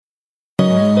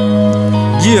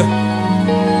Yeah.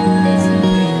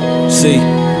 See,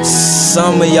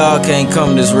 some of y'all can't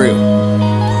come this real,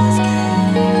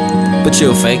 but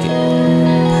you'll fake it.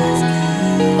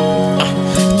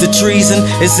 The treason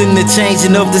is in the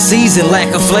changing of the season.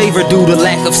 Lack of flavor due to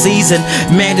lack of season.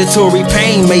 Mandatory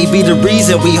pain may be the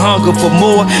reason we hunger for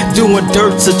more. Doing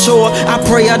dirt's a chore. I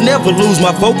pray I never lose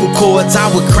my vocal cords. I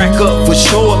would crack up for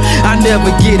sure. I never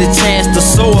get a chance to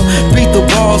soar. Beat the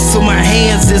walls till my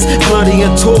hands is bloody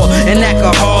and tore. And act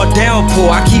a hard downpour.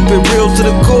 I keep it real to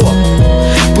the core.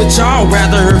 But y'all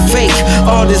rather her fake.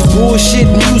 All this bullshit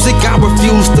music I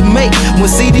refuse to make. When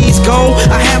CDs gone,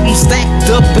 I have them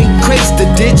stacked up in crates. The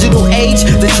digital age,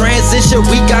 the transition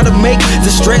we gotta make.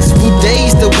 The stressful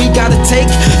days that we gotta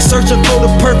take. Searching for the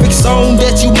perfect song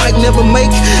that you might never make.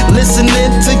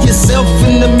 Listening to yourself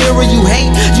in the mirror you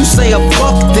hate. You say,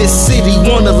 fuck this city,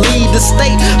 wanna leave the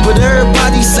state. But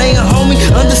everybody saying, homie,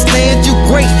 understand you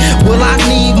great. Well, I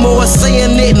need more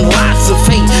saying it and lots of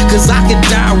hate. Cause I could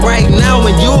die right now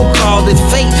and you'll call it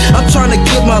fate. I'm trying to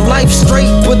get my life straight,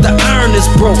 but the iron is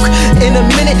broke. In a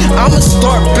minute, I'ma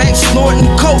start back snorting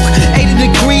coke.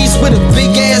 80 degrees with a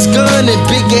big ass gun and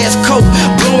big ass coke.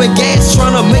 Blowing gas,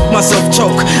 trying to make myself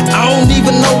choke. I don't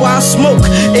even know why I smoke.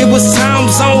 It was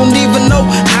times I don't even know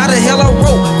how the hell I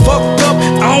wrote. Fucked up,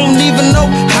 I don't even know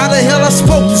how the hell I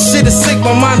spoke. Shit is sick,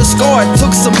 my mind is scarred.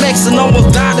 Took some X and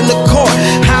almost died in the car.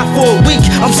 High for a week,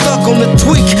 I'm stuck on the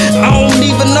tweak. I don't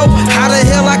even know how the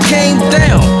hell I came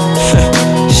down.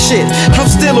 Shit, I'm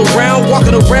still around,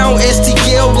 walking around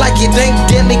STL like it ain't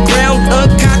deadly ground.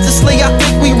 Unconsciously, I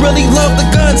think we really love the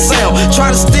gun sound.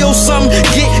 Try to steal something,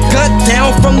 get gunned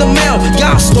down from the mound.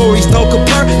 Y'all stories don't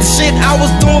compare. The shit I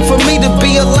was doing for me to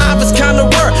be alive is kinda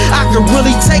rare. I could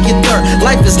really take it there.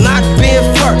 Life is not being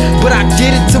fair, but I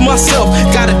did it to myself.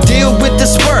 Gotta deal with the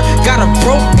spur. Got a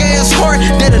broke ass heart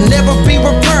that'll never be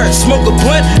repaired. Smoke a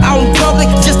blunt out in public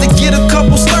just to get a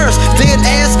couple stirs. Then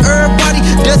ask everybody,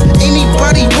 does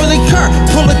anybody really care?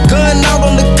 Pull a gun out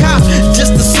on the cop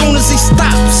just as soon as he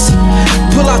stops.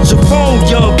 Pull out your phone,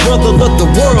 young brother, let the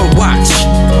world watch.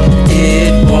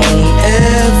 It won't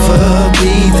ever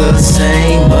be the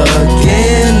same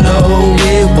again. No,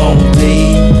 it won't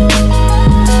be.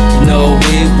 No,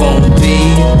 it won't be.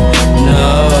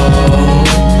 No,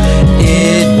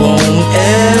 it won't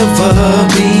ever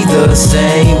be the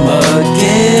same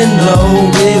again.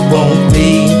 No,